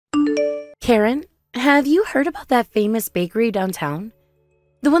Karen, have you heard about that famous bakery downtown?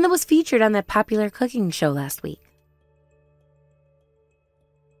 The one that was featured on that popular cooking show last week.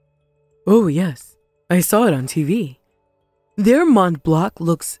 Oh, yes. I saw it on TV. Their Mont Blanc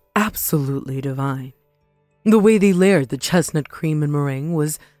looks absolutely divine. The way they layered the chestnut cream and meringue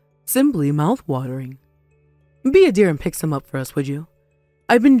was simply mouth-watering. Be a dear and pick some up for us, would you?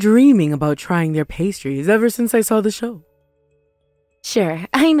 I've been dreaming about trying their pastries ever since I saw the show. Sure,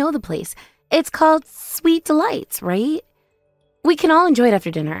 I know the place. It's called Sweet Delights, right? We can all enjoy it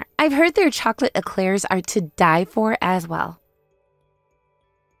after dinner. I've heard their chocolate eclairs are to die for as well.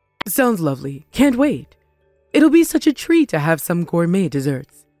 Sounds lovely. Can't wait. It'll be such a treat to have some gourmet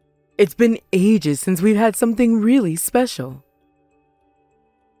desserts. It's been ages since we've had something really special.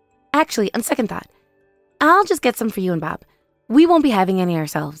 Actually, on second thought, I'll just get some for you and Bob. We won't be having any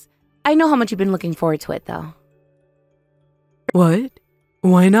ourselves. I know how much you've been looking forward to it, though. What?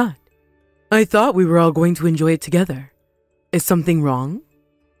 Why not? I thought we were all going to enjoy it together. Is something wrong?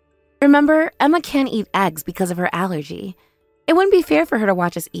 Remember, Emma can't eat eggs because of her allergy. It wouldn't be fair for her to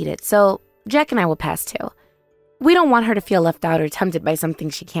watch us eat it, so Jack and I will pass too. We don't want her to feel left out or tempted by something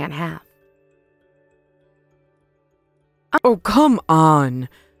she can't have. Oh, come on.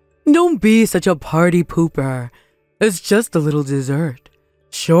 Don't be such a party pooper. It's just a little dessert.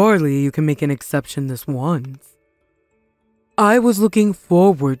 Surely you can make an exception this once. I was looking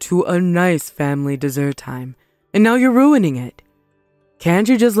forward to a nice family dessert time, and now you're ruining it. Can't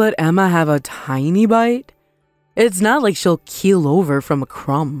you just let Emma have a tiny bite? It's not like she'll keel over from a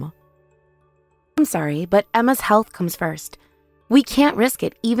crumb. I'm sorry, but Emma's health comes first. We can't risk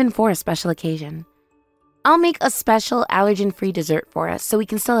it even for a special occasion. I'll make a special allergen-free dessert for us so we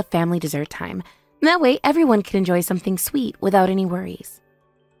can still have family dessert time. That way, everyone can enjoy something sweet without any worries.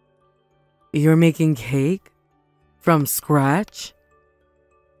 You're making cake? From scratch?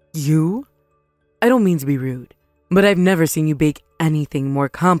 You? I don't mean to be rude, but I've never seen you bake anything more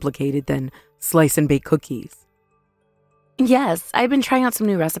complicated than slice and bake cookies. Yes, I've been trying out some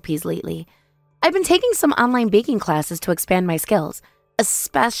new recipes lately. I've been taking some online baking classes to expand my skills,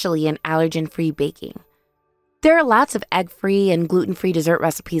 especially in allergen-free baking. There are lots of egg-free and gluten-free dessert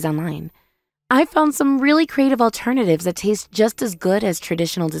recipes online. I found some really creative alternatives that taste just as good as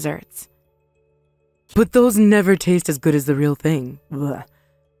traditional desserts. But those never taste as good as the real thing. Blech.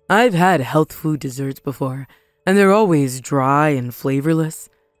 I've had health food desserts before, and they're always dry and flavorless.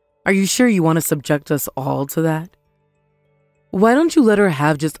 Are you sure you want to subject us all to that? Why don't you let her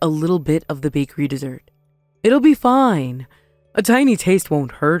have just a little bit of the bakery dessert? It'll be fine. A tiny taste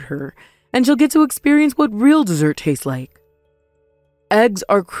won't hurt her, and she'll get to experience what real dessert tastes like. Eggs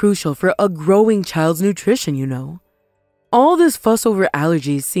are crucial for a growing child's nutrition, you know. All this fuss over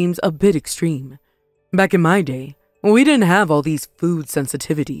allergies seems a bit extreme. Back in my day, we didn't have all these food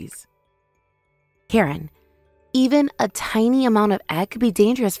sensitivities. Karen, even a tiny amount of egg could be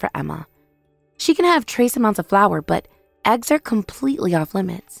dangerous for Emma. She can have trace amounts of flour, but eggs are completely off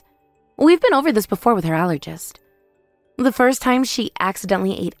limits. We've been over this before with her allergist. The first time she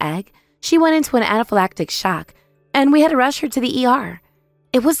accidentally ate egg, she went into an anaphylactic shock, and we had to rush her to the ER.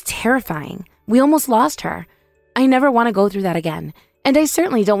 It was terrifying. We almost lost her. I never want to go through that again, and I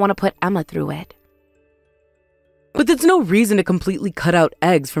certainly don't want to put Emma through it. But that's no reason to completely cut out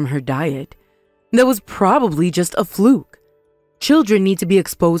eggs from her diet. That was probably just a fluke. Children need to be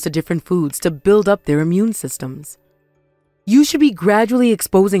exposed to different foods to build up their immune systems. You should be gradually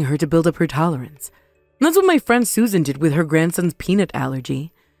exposing her to build up her tolerance. That's what my friend Susan did with her grandson's peanut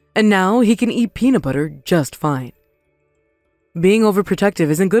allergy, and now he can eat peanut butter just fine. Being overprotective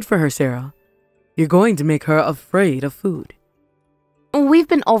isn't good for her, Sarah. You're going to make her afraid of food. We've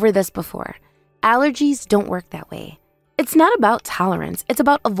been over this before. Allergies don't work that way. It's not about tolerance, it's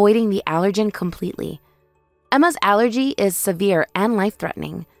about avoiding the allergen completely. Emma's allergy is severe and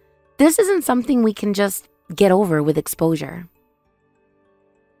life-threatening. This isn't something we can just get over with exposure.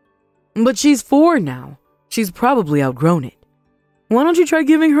 But she's 4 now. She's probably outgrown it. Why don't you try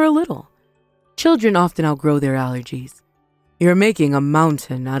giving her a little? Children often outgrow their allergies. You're making a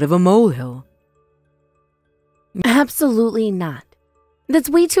mountain out of a molehill. Absolutely not. That's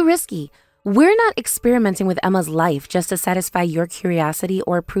way too risky. We're not experimenting with Emma's life just to satisfy your curiosity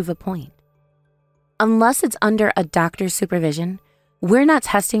or prove a point. Unless it's under a doctor's supervision, we're not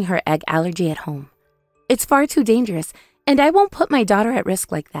testing her egg allergy at home. It's far too dangerous, and I won't put my daughter at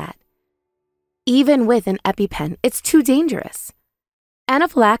risk like that. Even with an EpiPen, it's too dangerous.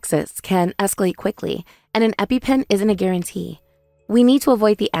 Anaphylaxis can escalate quickly, and an EpiPen isn't a guarantee. We need to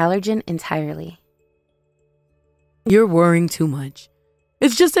avoid the allergen entirely. You're worrying too much.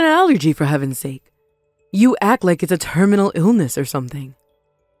 It's just an allergy, for heaven's sake. You act like it's a terminal illness or something.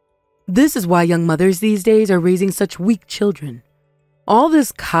 This is why young mothers these days are raising such weak children. All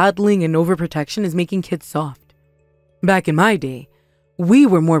this coddling and overprotection is making kids soft. Back in my day, we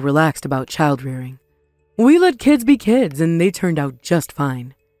were more relaxed about child rearing. We let kids be kids and they turned out just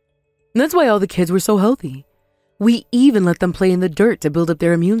fine. That's why all the kids were so healthy. We even let them play in the dirt to build up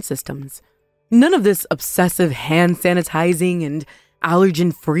their immune systems. None of this obsessive hand sanitizing and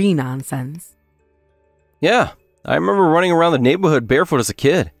allergen-free nonsense. Yeah, I remember running around the neighborhood barefoot as a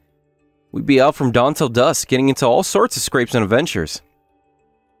kid. We'd be out from dawn till dusk, getting into all sorts of scrapes and adventures.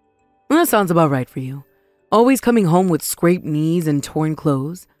 That sounds about right for you. Always coming home with scraped knees and torn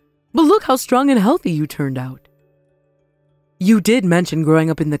clothes. But look how strong and healthy you turned out. You did mention growing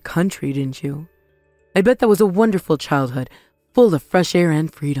up in the country, didn't you? I bet that was a wonderful childhood, full of fresh air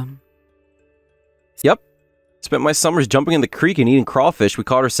and freedom. Yep. Spent my summers jumping in the creek and eating crawfish we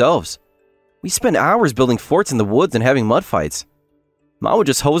caught ourselves. We spent hours building forts in the woods and having mud fights. Mom would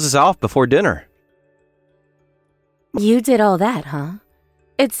just hose us off before dinner. You did all that, huh?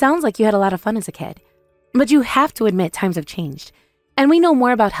 It sounds like you had a lot of fun as a kid. But you have to admit times have changed, and we know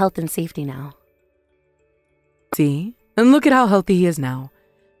more about health and safety now. See? And look at how healthy he is now.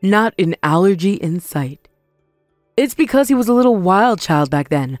 Not an allergy in sight. It's because he was a little wild child back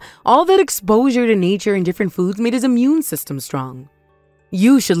then. All that exposure to nature and different foods made his immune system strong.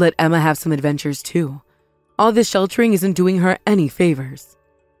 You should let Emma have some adventures too. All this sheltering isn't doing her any favors.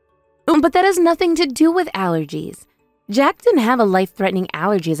 But that has nothing to do with allergies. Jack didn't have a life-threatening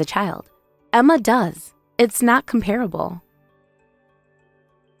allergy as a child. Emma does. It's not comparable.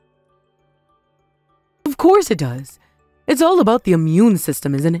 Of course it does. It's all about the immune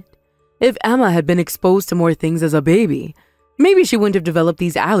system, isn't it? If Emma had been exposed to more things as a baby, maybe she wouldn't have developed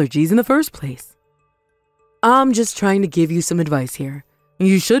these allergies in the first place. I'm just trying to give you some advice here.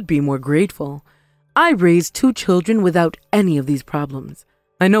 You should be more grateful. I raised 2 children without any of these problems.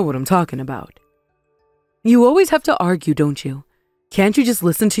 I know what I'm talking about. You always have to argue, don't you? Can't you just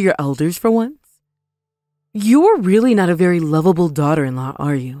listen to your elders for once? You're really not a very lovable daughter-in-law,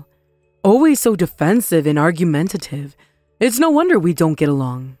 are you? Always so defensive and argumentative. It's no wonder we don't get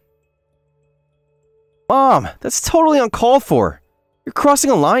along. Mom, that's totally uncalled for. You're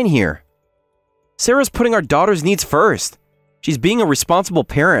crossing a line here. Sarah's putting our daughter's needs first. She's being a responsible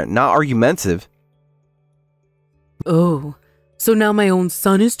parent, not argumentative. Oh, so now my own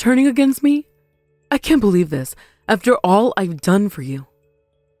son is turning against me? I can't believe this, after all I've done for you.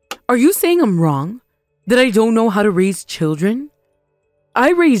 Are you saying I'm wrong? That I don't know how to raise children? I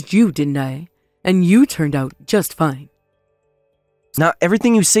raised you, didn't I? And you turned out just fine. Not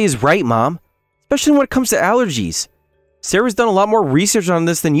everything you say is right, Mom. Especially when it comes to allergies. Sarah's done a lot more research on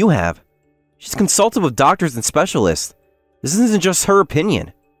this than you have. She's consulted with doctors and specialists. This isn't just her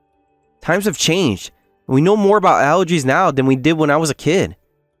opinion. Times have changed, and we know more about allergies now than we did when I was a kid.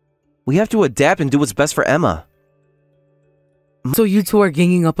 We have to adapt and do what's best for Emma. So you two are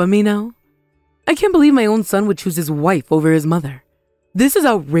ganging up on me now? I can't believe my own son would choose his wife over his mother. This is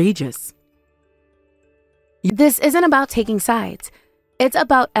outrageous. This isn't about taking sides. It's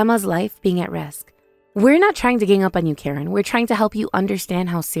about Emma's life being at risk. We're not trying to gang up on you, Karen. We're trying to help you understand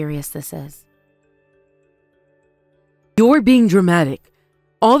how serious this is. You're being dramatic.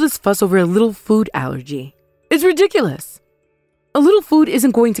 All this fuss over a little food allergy. It's ridiculous. A little food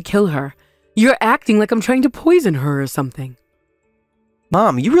isn't going to kill her. You're acting like I'm trying to poison her or something.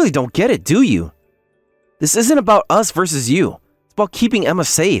 Mom, you really don't get it, do you? This isn't about us versus you. It's about keeping Emma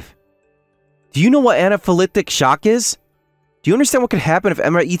safe. Do you know what anaphylactic shock is? Do you understand what could happen if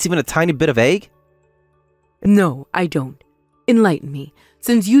Emma eats even a tiny bit of egg? No, I don't. Enlighten me,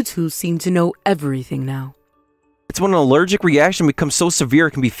 since you two seem to know everything now. It's when an allergic reaction becomes so severe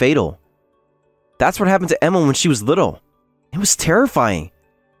it can be fatal. That's what happened to Emma when she was little. It was terrifying.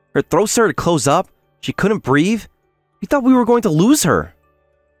 Her throat started to close up. She couldn't breathe. We thought we were going to lose her.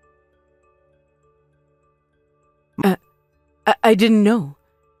 I didn't know.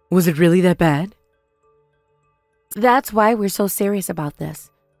 Was it really that bad? That's why we're so serious about this.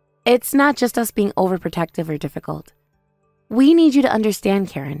 It's not just us being overprotective or difficult. We need you to understand,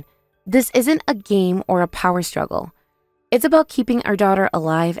 Karen. This isn't a game or a power struggle. It's about keeping our daughter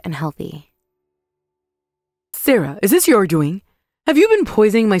alive and healthy. Sarah, is this your doing? Have you been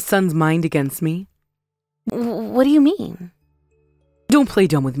poisoning my son's mind against me? What do you mean? Don't play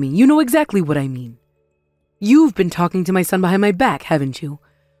dumb with me. You know exactly what I mean. You've been talking to my son behind my back, haven't you?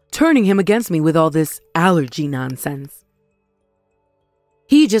 Turning him against me with all this allergy nonsense.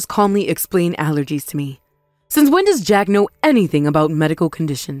 He just calmly explained allergies to me. Since when does Jack know anything about medical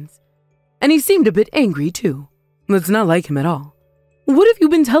conditions? And he seemed a bit angry, too. That's not like him at all. What have you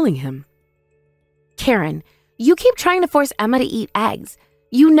been telling him? Karen, you keep trying to force Emma to eat eggs.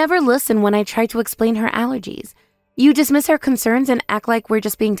 You never listen when I try to explain her allergies. You dismiss her concerns and act like we're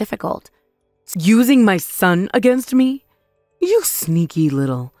just being difficult. Using my son against me? You sneaky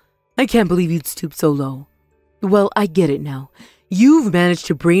little. I can't believe you'd stoop so low. Well, I get it now. You've managed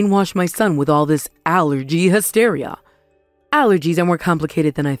to brainwash my son with all this allergy hysteria. Allergies are more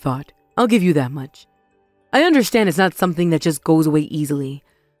complicated than I thought. I'll give you that much. I understand it's not something that just goes away easily,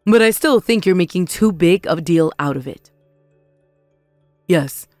 but I still think you're making too big of a deal out of it.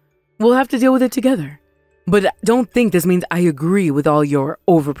 Yes, we'll have to deal with it together. But don't think this means I agree with all your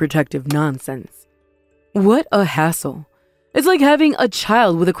overprotective nonsense. What a hassle. It's like having a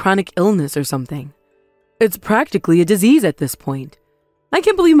child with a chronic illness or something. It's practically a disease at this point. I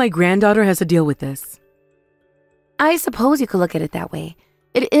can't believe my granddaughter has to deal with this. I suppose you could look at it that way.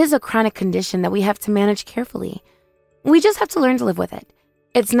 It is a chronic condition that we have to manage carefully. We just have to learn to live with it.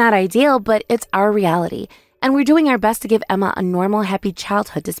 It's not ideal, but it's our reality, and we're doing our best to give Emma a normal, happy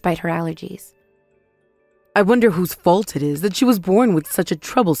childhood despite her allergies. I wonder whose fault it is that she was born with such a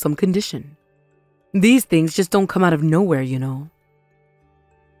troublesome condition. These things just don't come out of nowhere, you know.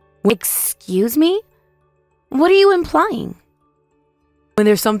 Excuse me? What are you implying? When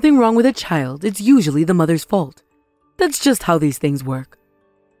there's something wrong with a child, it's usually the mother's fault. That's just how these things work.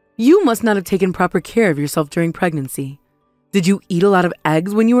 You must not have taken proper care of yourself during pregnancy. Did you eat a lot of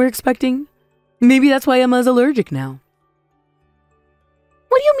eggs when you were expecting? Maybe that's why Emma is allergic now.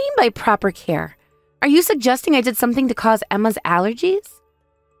 What do you mean by proper care? Are you suggesting I did something to cause Emma's allergies?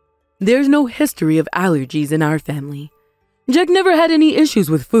 There's no history of allergies in our family. Jack never had any issues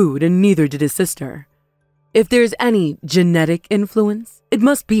with food, and neither did his sister. If there's any genetic influence, it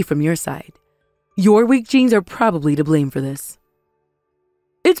must be from your side. Your weak genes are probably to blame for this.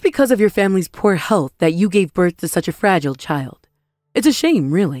 It's because of your family's poor health that you gave birth to such a fragile child. It's a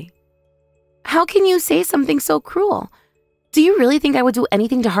shame, really. How can you say something so cruel? Do you really think I would do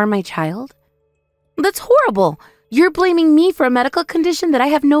anything to harm my child? That's horrible. You're blaming me for a medical condition that I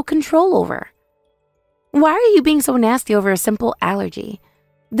have no control over. Why are you being so nasty over a simple allergy?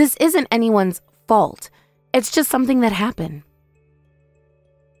 This isn't anyone's fault. It's just something that happened.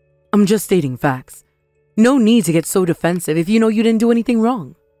 I'm just stating facts. No need to get so defensive if you know you didn't do anything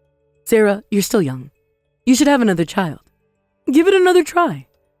wrong. Sarah, you're still young. You should have another child. Give it another try.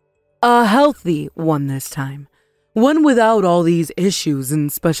 A healthy one this time. One without all these issues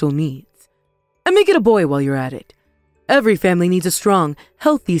and special needs. And make it a boy while you're at it. Every family needs a strong,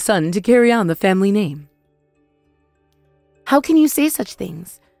 healthy son to carry on the family name. How can you say such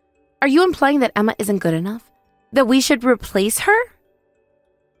things? Are you implying that Emma isn't good enough? That we should replace her?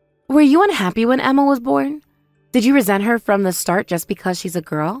 Were you unhappy when Emma was born? Did you resent her from the start just because she's a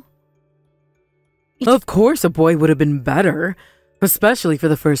girl? Of course a boy would have been better, especially for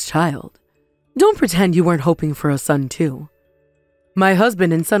the first child. Don't pretend you weren't hoping for a son too. My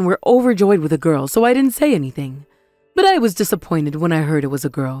husband and son were overjoyed with a girl, so I didn't say anything. But I was disappointed when I heard it was a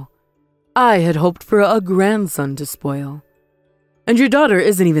girl. I had hoped for a grandson to spoil. And your daughter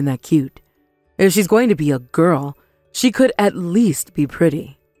isn't even that cute. If she's going to be a girl, she could at least be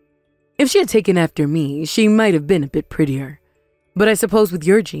pretty. If she had taken after me, she might have been a bit prettier. But I suppose with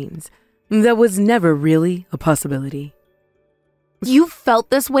your genes, that was never really a possibility. You felt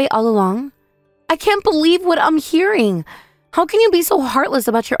this way all along? I can't believe what I'm hearing. How can you be so heartless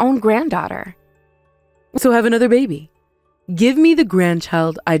about your own granddaughter? So have another baby. Give me the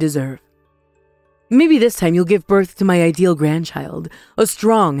grandchild I deserve. Maybe this time you'll give birth to my ideal grandchild, a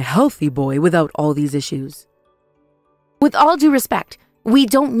strong, healthy boy without all these issues. With all due respect, we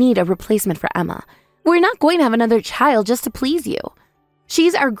don't need a replacement for Emma. We're not going to have another child just to please you.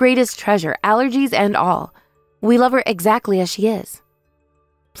 She's our greatest treasure, allergies and all. We love her exactly as she is.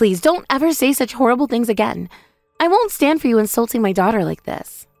 Please don't ever say such horrible things again. I won't stand for you insulting my daughter like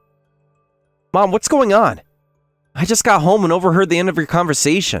this. Mom, what's going on? I just got home and overheard the end of your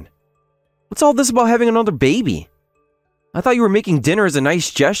conversation. What's all this about having another baby? I thought you were making dinner as a nice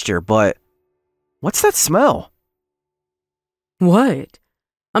gesture, but what's that smell? What?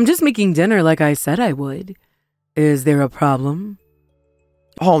 I'm just making dinner like I said I would. Is there a problem?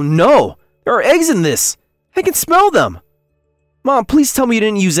 Oh no! There are eggs in this! I can smell them! Mom, please tell me you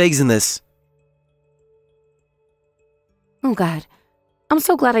didn't use eggs in this. Oh God, I'm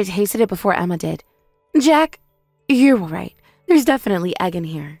so glad I tasted it before Emma did. Jack, you're right. There's definitely egg in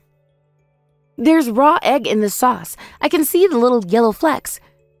here. There's raw egg in the sauce. I can see the little yellow flecks.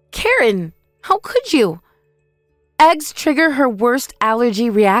 Karen, how could you? Eggs trigger her worst allergy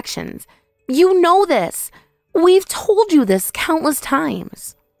reactions. You know this. We've told you this countless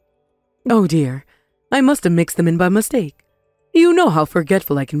times. Oh dear, I must have mixed them in by mistake. You know how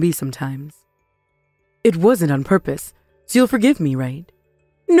forgetful I can be sometimes. It wasn't on purpose, so you'll forgive me, right?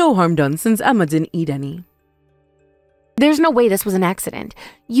 No harm done since Emma didn't eat any. There's no way this was an accident.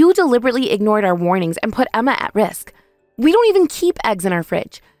 You deliberately ignored our warnings and put Emma at risk. We don't even keep eggs in our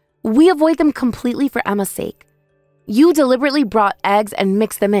fridge. We avoid them completely for Emma's sake. You deliberately brought eggs and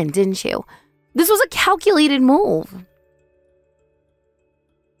mixed them in, didn't you? This was a calculated move.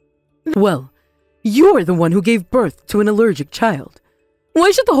 Well, you're the one who gave birth to an allergic child.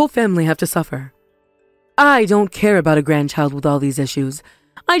 Why should the whole family have to suffer? I don't care about a grandchild with all these issues.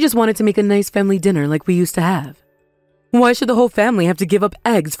 I just wanted to make a nice family dinner like we used to have. Why should the whole family have to give up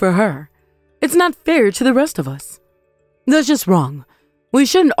eggs for her? It's not fair to the rest of us. That's just wrong. We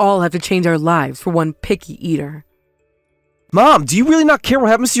shouldn't all have to change our lives for one picky eater. Mom, do you really not care what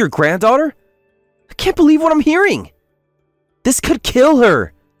happens to your granddaughter? I can't believe what I'm hearing. This could kill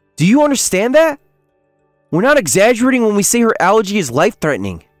her. Do you understand that? We're not exaggerating when we say her allergy is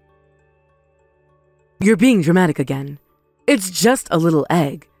life-threatening. You're being dramatic again. It's just a little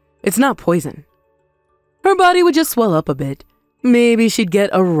egg. It's not poison. Her body would just swell up a bit. Maybe she'd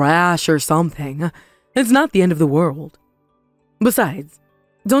get a rash or something. It's not the end of the world. Besides,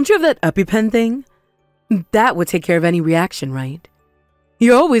 don't you have that EpiPen thing? That would take care of any reaction, right?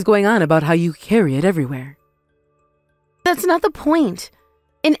 You're always going on about how you carry it everywhere. That's not the point.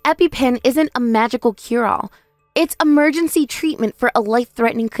 An EpiPen isn't a magical cure-all. It's emergency treatment for a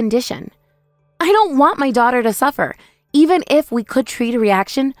life-threatening condition. I don't want my daughter to suffer. Even if we could treat a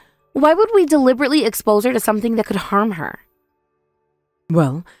reaction, why would we deliberately expose her to something that could harm her?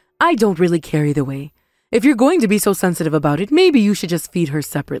 Well, I don't really care either way. If you're going to be so sensitive about it, maybe you should just feed her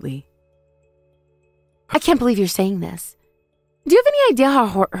separately. I can't believe you're saying this. Do you have any idea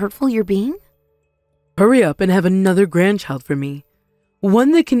how hurtful you're being? Hurry up and have another grandchild for me.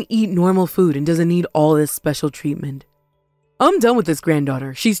 One that can eat normal food and doesn't need all this special treatment. I'm done with this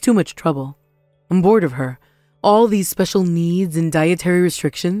granddaughter. She's too much trouble. I'm bored of her. All these special needs and dietary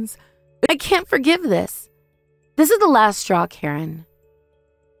restrictions. I can't forgive this. This is the last straw, Karen.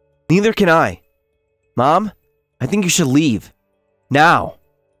 Neither can I. Mom, I think you should leave. Now.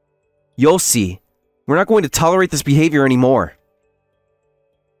 You'll see. We're not going to tolerate this behavior anymore.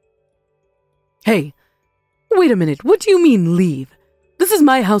 Hey, wait a minute. What do you mean leave? This is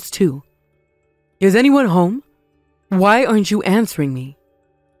my house too. Is anyone home? Why aren't you answering me?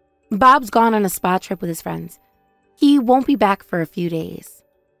 Bob's gone on a spa trip with his friends. He won't be back for a few days.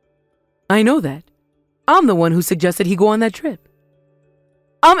 I know that. I'm the one who suggested he go on that trip.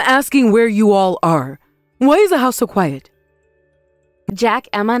 I'm asking where you all are. Why is the house so quiet? Jack,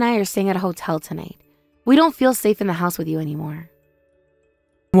 Emma, and I are staying at a hotel tonight. We don't feel safe in the house with you anymore.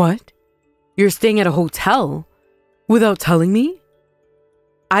 What? You're staying at a hotel? Without telling me?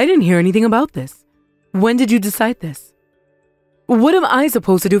 I didn't hear anything about this. When did you decide this? What am I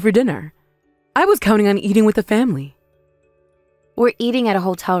supposed to do for dinner? I was counting on eating with the family. We're eating at a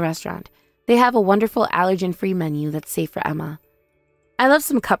hotel restaurant. They have a wonderful allergen-free menu that's safe for Emma. I left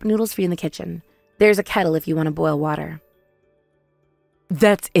some cup noodles for you in the kitchen. There's a kettle if you want to boil water.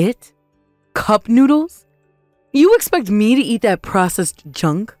 That's it? Cup noodles? You expect me to eat that processed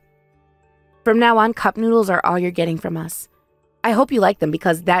junk? From now on, cup noodles are all you're getting from us. I hope you like them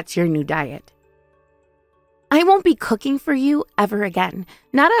because that's your new diet. I won't be cooking for you ever again,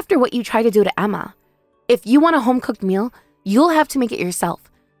 not after what you tried to do to Emma. If you want a home-cooked meal, you'll have to make it yourself.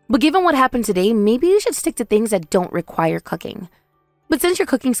 But given what happened today, maybe you should stick to things that don't require cooking. But since your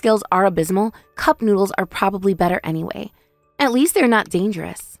cooking skills are abysmal, cup noodles are probably better anyway. At least they're not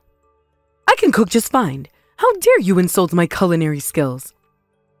dangerous. I can cook just fine. How dare you insult my culinary skills?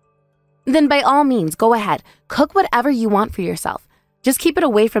 Then by all means, go ahead. Cook whatever you want for yourself. Just keep it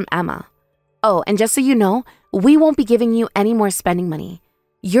away from Emma. Oh, and just so you know, we won't be giving you any more spending money.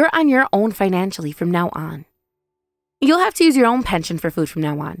 You're on your own financially from now on. You'll have to use your own pension for food from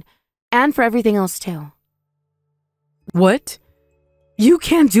now on. And for everything else too. What? You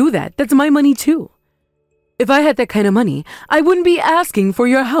can't do that. That's my money too. If I had that kind of money, I wouldn't be asking for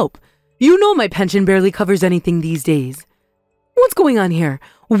your help. You know my pension barely covers anything these days. What's going on here?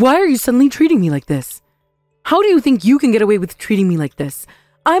 Why are you suddenly treating me like this? How do you think you can get away with treating me like this?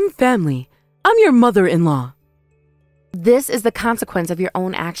 I'm family. I'm your mother-in-law. This is the consequence of your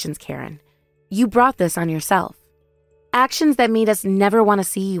own actions, Karen. You brought this on yourself. Actions that made us never want to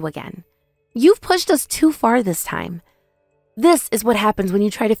see you again. You've pushed us too far this time. This is what happens when you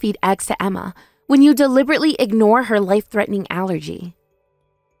try to feed eggs to Emma, when you deliberately ignore her life-threatening allergy.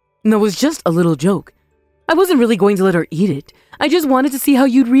 That was just a little joke. I wasn't really going to let her eat it. I just wanted to see how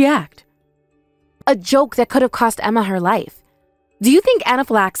you'd react. A joke that could have cost Emma her life. Do you think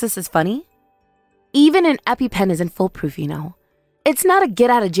anaphylaxis is funny? Even an EpiPen isn't foolproof, you know. It's not a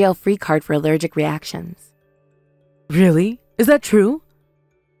get-out-of-jail-free card for allergic reactions. Really? Is that true?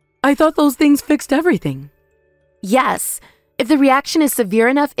 I thought those things fixed everything. Yes, if the reaction is severe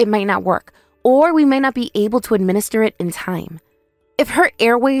enough, it might not work, or we might not be able to administer it in time. If her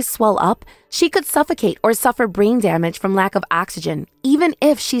airways swell up, she could suffocate or suffer brain damage from lack of oxygen, even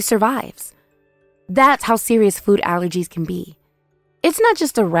if she survives. That's how serious food allergies can be. It's not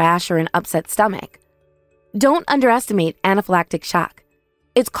just a rash or an upset stomach. Don't underestimate anaphylactic shock.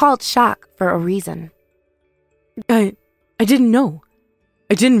 It's called shock for a reason. I didn't know.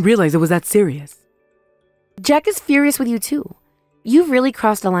 I didn't realize it was that serious. Jack is furious with you too. You've really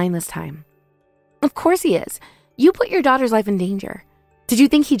crossed the line this time. Of course he is. You put your daughter's life in danger. Did you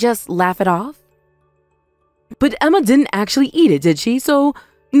think he'd just laugh it off? But Emma didn't actually eat it, did she? So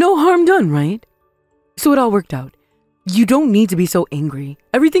no harm done, right? So it all worked out. You don't need to be so angry.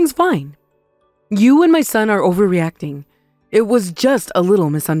 Everything's fine. You and my son are overreacting. It was just a little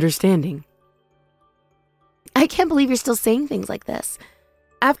misunderstanding. I can't believe you're still saying things like this.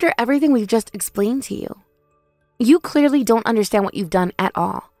 After everything we've just explained to you. You clearly don't understand what you've done at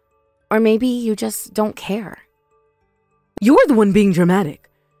all. Or maybe you just don't care. You're the one being dramatic,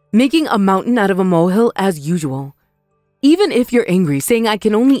 making a mountain out of a molehill as usual. Even if you're angry, saying I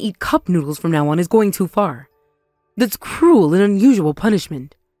can only eat cup noodles from now on is going too far. That's cruel and unusual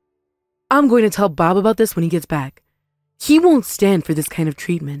punishment. I'm going to tell Bob about this when he gets back. He won't stand for this kind of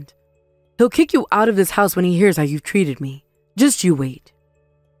treatment. He'll kick you out of this house when he hears how you've treated me. Just you wait.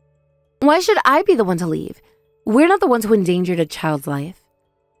 Why should I be the one to leave? We're not the ones who endangered a child's life.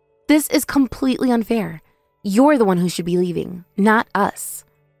 This is completely unfair. You're the one who should be leaving, not us.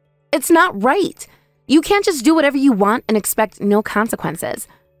 It's not right. You can't just do whatever you want and expect no consequences.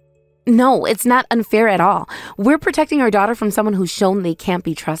 No, it's not unfair at all. We're protecting our daughter from someone who's shown they can't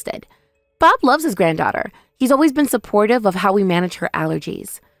be trusted. Bob loves his granddaughter. He's always been supportive of how we manage her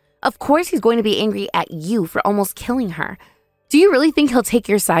allergies. Of course he's going to be angry at you for almost killing her. Do you really think he'll take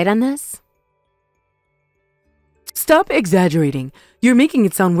your side on this? Stop exaggerating. You're making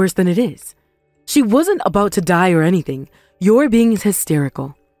it sound worse than it is. She wasn't about to die or anything. You're being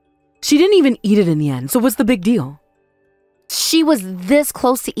hysterical. She didn't even eat it in the end, so what's the big deal? She was this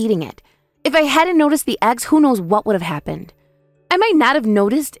close to eating it. If I hadn't noticed the eggs, who knows what would have happened. I might not have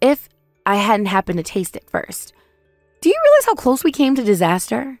noticed if I hadn't happened to taste it first. Do you realize how close we came to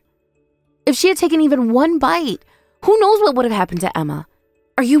disaster? If she had taken even one bite, who knows what would have happened to Emma?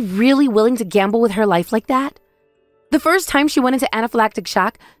 Are you really willing to gamble with her life like that? The first time she went into anaphylactic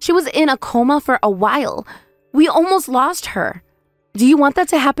shock, she was in a coma for a while. We almost lost her. Do you want that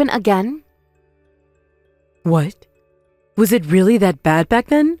to happen again? What? Was it really that bad back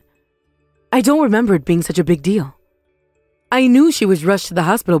then? I don't remember it being such a big deal. I knew she was rushed to the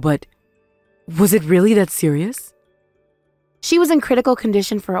hospital, but was it really that serious? She was in critical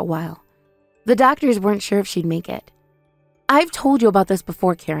condition for a while. The doctors weren't sure if she'd make it. I've told you about this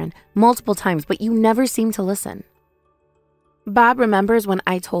before, Karen, multiple times, but you never seem to listen. Bob remembers when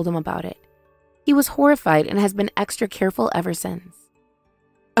I told him about it. He was horrified and has been extra careful ever since.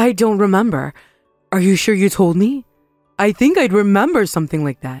 I don't remember. Are you sure you told me? I think I'd remember something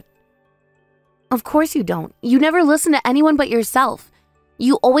like that. Of course you don't. You never listen to anyone but yourself.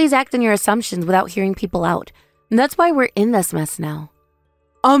 You always act on your assumptions without hearing people out. And that's why we're in this mess now.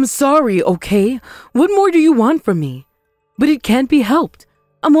 I'm sorry, okay? What more do you want from me? But it can't be helped.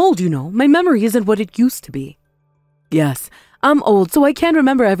 I'm old, you know. My memory isn't what it used to be. Yes, I'm old, so I can't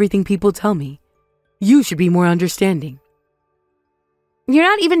remember everything people tell me. You should be more understanding. You're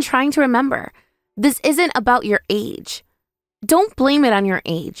not even trying to remember. This isn't about your age. Don't blame it on your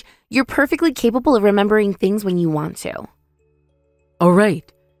age. You're perfectly capable of remembering things when you want to. All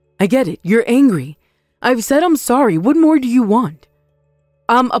right. I get it. You're angry. I've said I'm sorry. What more do you want?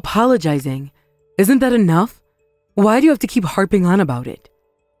 I'm apologizing. Isn't that enough? Why do you have to keep harping on about it?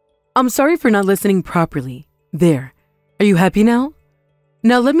 I'm sorry for not listening properly. There. Are you happy now?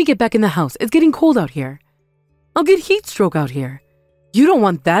 Now let me get back in the house. It's getting cold out here. I'll get heat stroke out here. You don't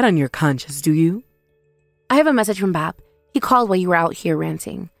want that on your conscience, do you? I have a message from Bob. He called while you were out here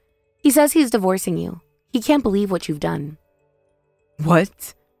ranting. He says he's divorcing you. He can't believe what you've done.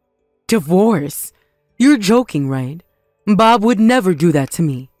 What? Divorce? You're joking, right? Bob would never do that to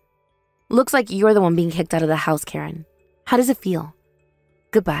me. Looks like you're the one being kicked out of the house, Karen. How does it feel?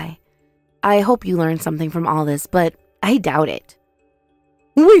 Goodbye. I hope you learned something from all this, but I doubt it.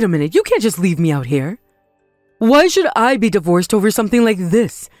 Wait a minute, you can't just leave me out here. Why should I be divorced over something like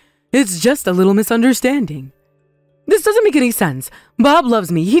this? It's just a little misunderstanding. This doesn't make any sense. Bob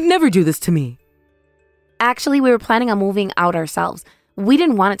loves me. He'd never do this to me. Actually, we were planning on moving out ourselves. We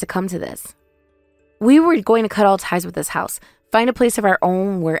didn't want it to come to this. We were going to cut all ties with this house, find a place of our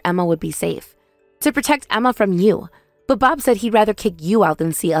own where Emma would be safe. To protect Emma from you. But Bob said he'd rather kick you out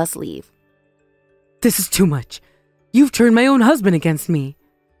than see us leave. This is too much. You've turned my own husband against me.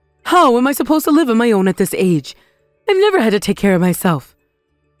 How am I supposed to live on my own at this age? I've never had to take care of myself.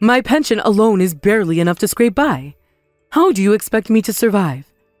 My pension alone is barely enough to scrape by. How do you expect me to survive?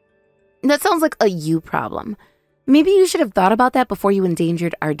 That sounds like a you problem. Maybe you should have thought about that before you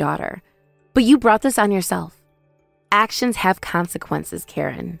endangered our daughter. But you brought this on yourself. Actions have consequences,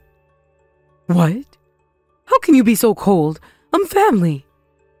 Karen. What? How can you be so cold? I'm family.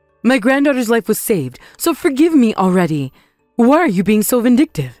 My granddaughter's life was saved, so forgive me already. Why are you being so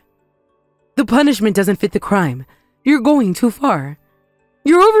vindictive? The punishment doesn't fit the crime. You're going too far.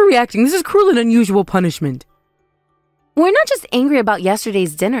 You're overreacting. This is cruel and unusual punishment. We're not just angry about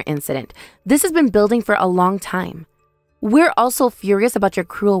yesterday's dinner incident. This has been building for a long time. We're also furious about your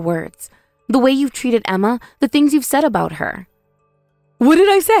cruel words. The way you've treated Emma, the things you've said about her. What did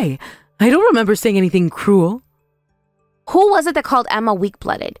I say? I don't remember saying anything cruel. Who was it that called Emma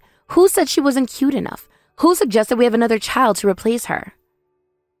weak-blooded? Who said she wasn't cute enough? Who suggested we have another child to replace her?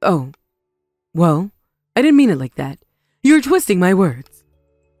 Oh, well, I didn't mean it like that. You're twisting my words.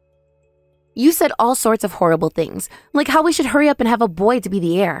 You said all sorts of horrible things, like how we should hurry up and have a boy to be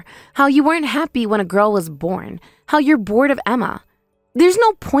the heir, how you weren't happy when a girl was born, how you're bored of Emma. There's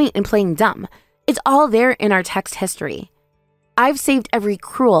no point in playing dumb. It's all there in our text history. I've saved every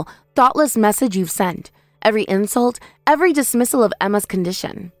cruel, thoughtless message you've sent, every insult, every dismissal of Emma's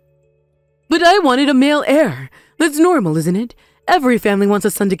condition. But I wanted a male heir. That's normal, isn't it? Every family wants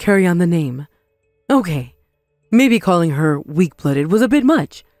a son to carry on the name. Okay, maybe calling her weak-blooded was a bit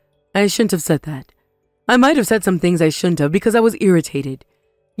much. I shouldn't have said that. I might have said some things I shouldn't have because I was irritated.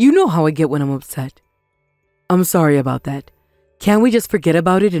 You know how I get when I'm upset. I'm sorry about that. Can't we just forget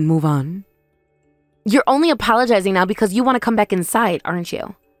about it and move on? You're only apologizing now because you want to come back inside, aren't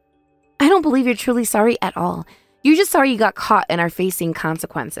you? I don't believe you're truly sorry at all. You're just sorry you got caught and are facing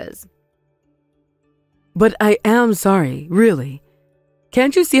consequences. But I am sorry, really.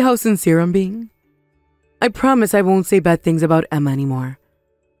 Can't you see how sincere I'm being? I promise I won't say bad things about Emma anymore.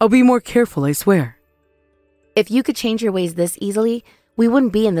 I'll be more careful, I swear. If you could change your ways this easily, we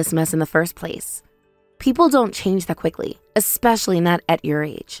wouldn't be in this mess in the first place. People don't change that quickly, especially not at your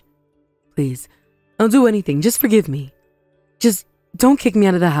age. Please, I'll do anything. Just forgive me. Just don't kick me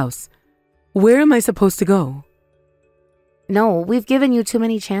out of the house. Where am I supposed to go? No, we've given you too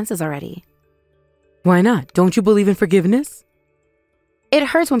many chances already. Why not? Don't you believe in forgiveness? It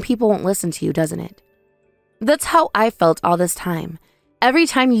hurts when people won't listen to you, doesn't it? That's how I felt all this time. Every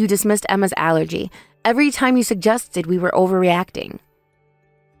time you dismissed Emma's allergy, every time you suggested we were overreacting.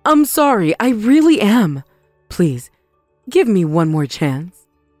 I'm sorry, I really am. Please, give me one more chance.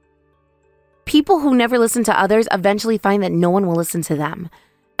 People who never listen to others eventually find that no one will listen to them.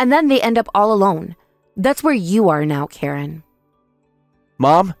 And then they end up all alone. That's where you are now, Karen.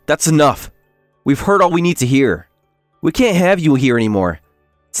 Mom, that's enough. We've heard all we need to hear. We can't have you here anymore.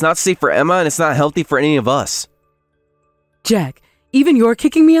 It's not safe for Emma and it's not healthy for any of us. Jack, even you're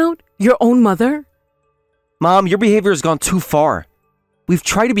kicking me out? Your own mother? Mom, your behavior has gone too far. We've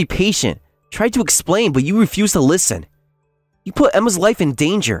tried to be patient, tried to explain, but you refuse to listen. You put Emma's life in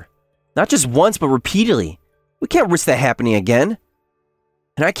danger. Not just once, but repeatedly. We can't risk that happening again.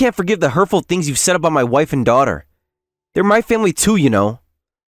 And I can't forgive the hurtful things you've said about my wife and daughter. They're my family too, you know.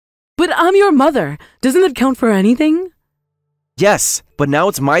 But I'm your mother. Doesn't that count for anything? Yes, but now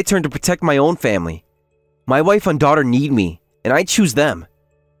it's my turn to protect my own family. My wife and daughter need me, and I choose them.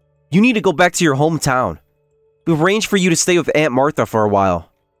 You need to go back to your hometown. We've arranged for you to stay with Aunt Martha for a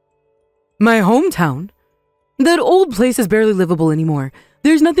while. My hometown? That old place is barely livable anymore.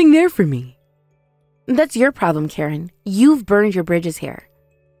 There's nothing there for me. That's your problem, Karen. You've burned your bridges here.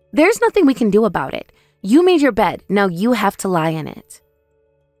 There's nothing we can do about it. You made your bed. Now you have to lie in it.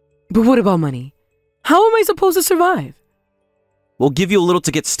 But what about money? How am I supposed to survive? We'll give you a little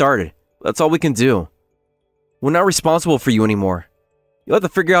to get started. That's all we can do. We're not responsible for you anymore. You'll have to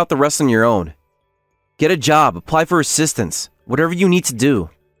figure out the rest on your own. Get a job, apply for assistance, whatever you need to do.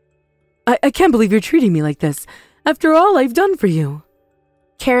 I can't believe you're treating me like this, after all I've done for you.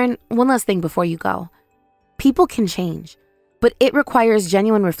 Karen, one last thing before you go. People can change, but it requires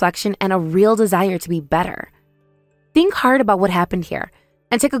genuine reflection and a real desire to be better. Think hard about what happened here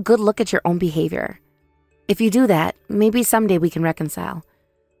and take a good look at your own behavior. If you do that, maybe someday we can reconcile.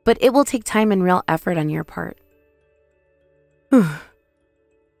 But it will take time and real effort on your part.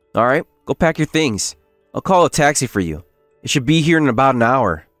 Alright, go pack your things. I'll call a taxi for you. It should be here in about an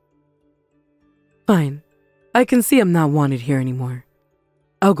hour. Fine. I can see I'm not wanted here anymore.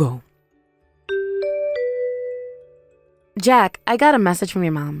 I'll go. Jack, I got a message from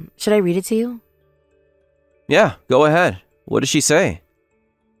your mom. Should I read it to you? Yeah, go ahead. What does she say?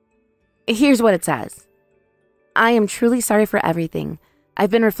 Here's what it says. I am truly sorry for everything. I've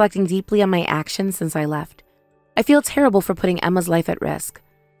been reflecting deeply on my actions since I left. I feel terrible for putting Emma's life at risk.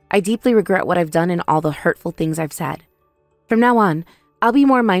 I deeply regret what I've done and all the hurtful things I've said. From now on, I'll be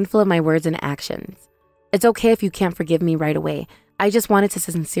more mindful of my words and actions. It's okay if you can't forgive me right away. I just wanted to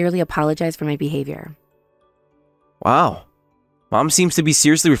sincerely apologize for my behavior. Wow. Mom seems to be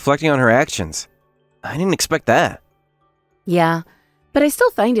seriously reflecting on her actions. I didn't expect that. Yeah, but I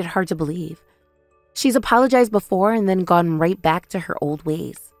still find it hard to believe. She's apologized before and then gone right back to her old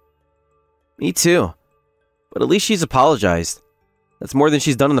ways. Me too. But at least she's apologized. That's more than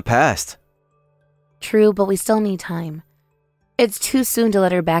she's done in the past. True, but we still need time. It's too soon to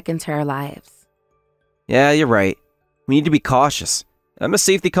let her back into our lives. Yeah, you're right. We need to be cautious. Emma's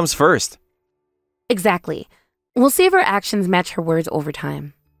safety comes first. Exactly. We'll see if her actions match her words over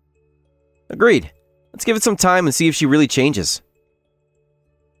time. Agreed. Let's give it some time and see if she really changes.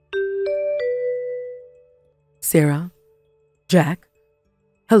 Sarah? Jack?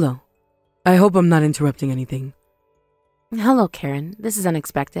 Hello. I hope I'm not interrupting anything. Hello, Karen. This is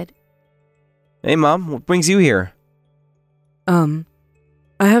unexpected. Hey, Mom, what brings you here? I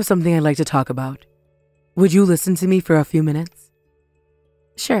have something I'd like to talk about. Would you listen to me for a few minutes?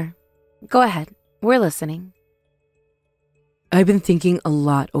 Sure. Go ahead. We're listening. I've been thinking a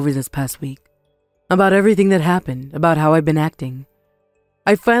lot over this past week. About everything that happened, about how I've been acting.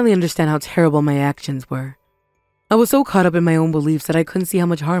 I finally understand how terrible my actions were. I was so caught up in my own beliefs that I couldn't see how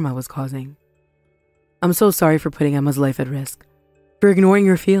much harm I was causing. I'm so sorry for putting Emma's life at risk, for ignoring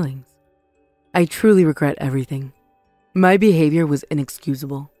her feelings. I truly regret everything. My behavior was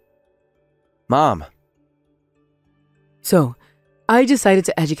inexcusable. Mom. So, I decided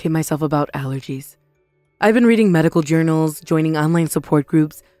to educate myself about allergies. I've been reading medical journals, joining online support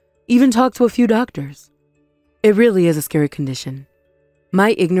groups, even talked to a few doctors. It really is a scary condition.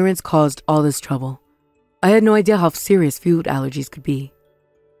 My ignorance caused all this trouble. I had no idea how serious food allergies could be.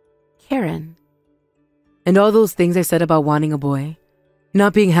 Karen. And all those things I said about wanting a boy,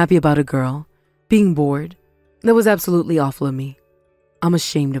 not being happy about a girl, being bored, that was absolutely awful of me. I'm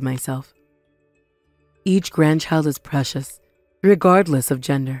ashamed of myself. Each grandchild is precious, regardless of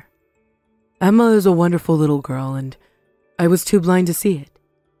gender. Emma is a wonderful little girl, and I was too blind to see it.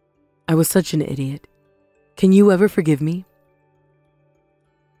 I was such an idiot. Can you ever forgive me?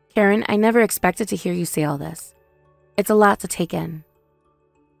 Karen, I never expected to hear you say all this. It's a lot to take in.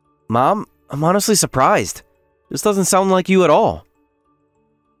 Mom, I'm honestly surprised. This doesn't sound like you at all.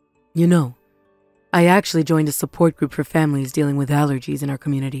 You know, I actually joined a support group for families dealing with allergies in our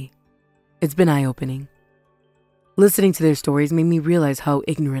community. It's been eye-opening. Listening to their stories made me realize how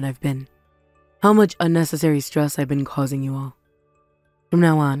ignorant I've been, how much unnecessary stress I've been causing you all. From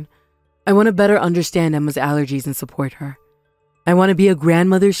now on, I want to better understand Emma's allergies and support her. I want to be a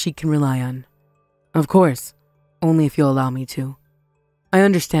grandmother she can rely on. Of course, only if you'll allow me to. I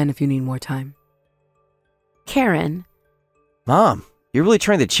understand if you need more time. Karen. Mom, you're really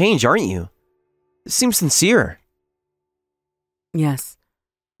trying to change, aren't you? This seems sincere. Yes,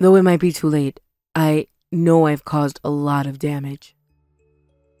 though it might be too late, I know I've caused a lot of damage.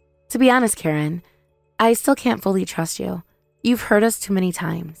 To be honest, Karen, I still can't fully trust you. You've hurt us too many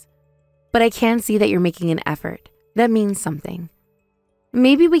times. But I can see that you're making an effort. That means something.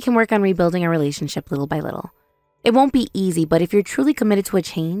 Maybe we can work on rebuilding our relationship little by little. It won't be easy, but if you're truly committed to a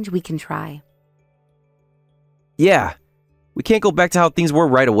change, we can try. Yeah, we can't go back to how things were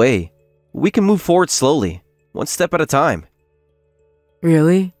right away. We can move forward slowly, one step at a time.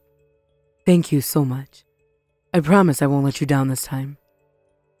 Really? Thank you so much. I promise I won't let you down this time.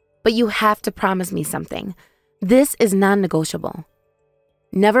 But you have to promise me something. This is non-negotiable.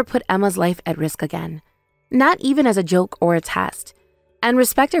 Never put Emma's life at risk again, not even as a joke or a test, and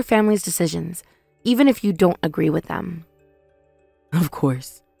respect her family's decisions, even if you don't agree with them. Of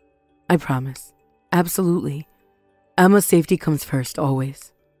course. I promise. Absolutely. Emma's safety comes first,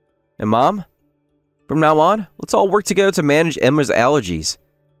 always. And Mom? From now on, let's all work together to manage Emma's allergies.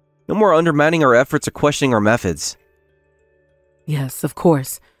 No more undermining our efforts or questioning our methods. Yes, of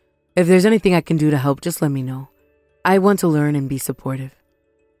course. If there's anything I can do to help, just let me know. I want to learn and be supportive.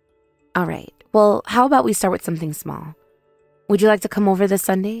 All right. Well, how about we start with something small? Would you like to come over this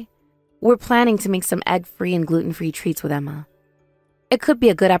Sunday? We're planning to make some egg-free and gluten-free treats with Emma. It could be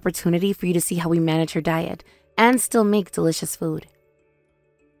a good opportunity for you to see how we manage her diet and still make delicious food.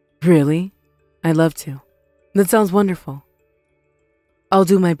 Really? I'd love to. That sounds wonderful. I'll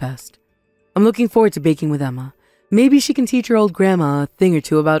do my best. I'm looking forward to baking with Emma. Maybe she can teach her old grandma a thing or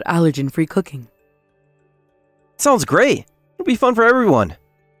two about allergen-free cooking. Sounds great. It'll be fun for everyone.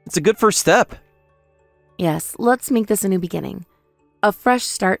 It's a good first step. Yes, let's make this a new beginning. A fresh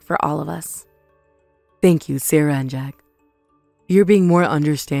start for all of us. Thank you, Sarah and Jack. You're being more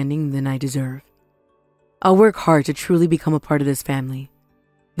understanding than I deserve. I'll work hard to truly become a part of this family,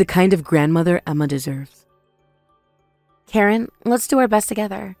 the kind of grandmother Emma deserves. Karen, let's do our best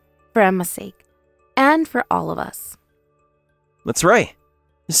together, for Emma's sake, and for all of us. That's right.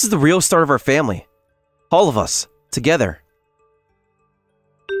 This is the real start of our family. All of us, together.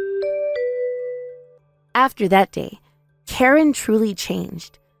 After that day, Karen truly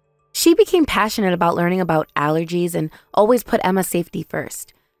changed. She became passionate about learning about allergies and always put Emma's safety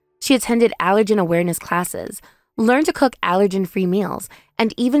first. She attended allergen awareness classes, learned to cook allergen-free meals,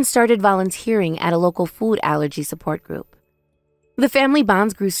 and even started volunteering at a local food allergy support group. The family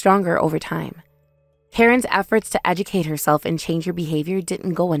bonds grew stronger over time. Karen's efforts to educate herself and change her behavior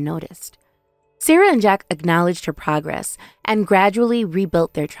didn't go unnoticed. Sarah and Jack acknowledged her progress and gradually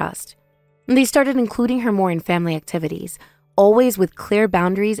rebuilt their trust. They started including her more in family activities, always with clear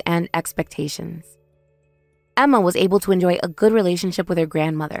boundaries and expectations. Emma was able to enjoy a good relationship with her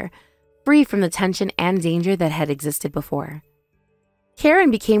grandmother, free from the tension and danger that had existed before. Karen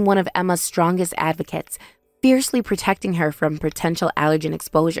became one of Emma's strongest advocates, fiercely protecting her from potential allergen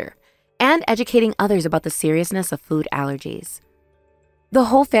exposure and educating others about the seriousness of food allergies. The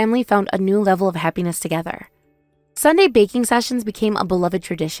whole family found a new level of happiness together. Sunday baking sessions became a beloved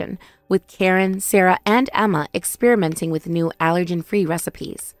tradition, with Karen, Sarah, and Emma experimenting with new allergen-free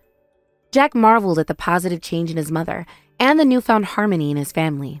recipes. Jack marveled at the positive change in his mother and the newfound harmony in his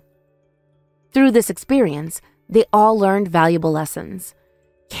family. Through this experience, they all learned valuable lessons.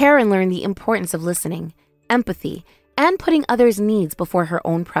 Karen learned the importance of listening, empathy, and putting others' needs before her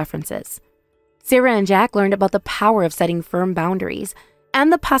own preferences. Sarah and Jack learned about the power of setting firm boundaries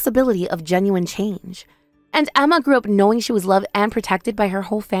and the possibility of genuine change. And Emma grew up knowing she was loved and protected by her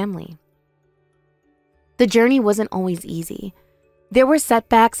whole family. The journey wasn't always easy. There were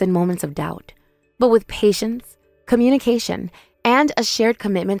setbacks and moments of doubt, but with patience, communication, and a shared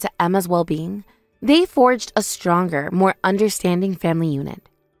commitment to Emma's well-being, they forged a stronger, more understanding family unit.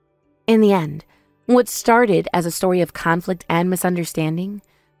 In the end, what started as a story of conflict and misunderstanding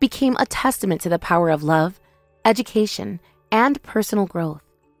became a testament to the power of love, education, and personal growth.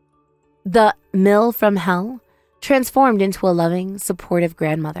 The Mill from Hell transformed into a loving, supportive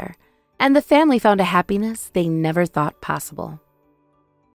grandmother, and the family found a happiness they never thought possible.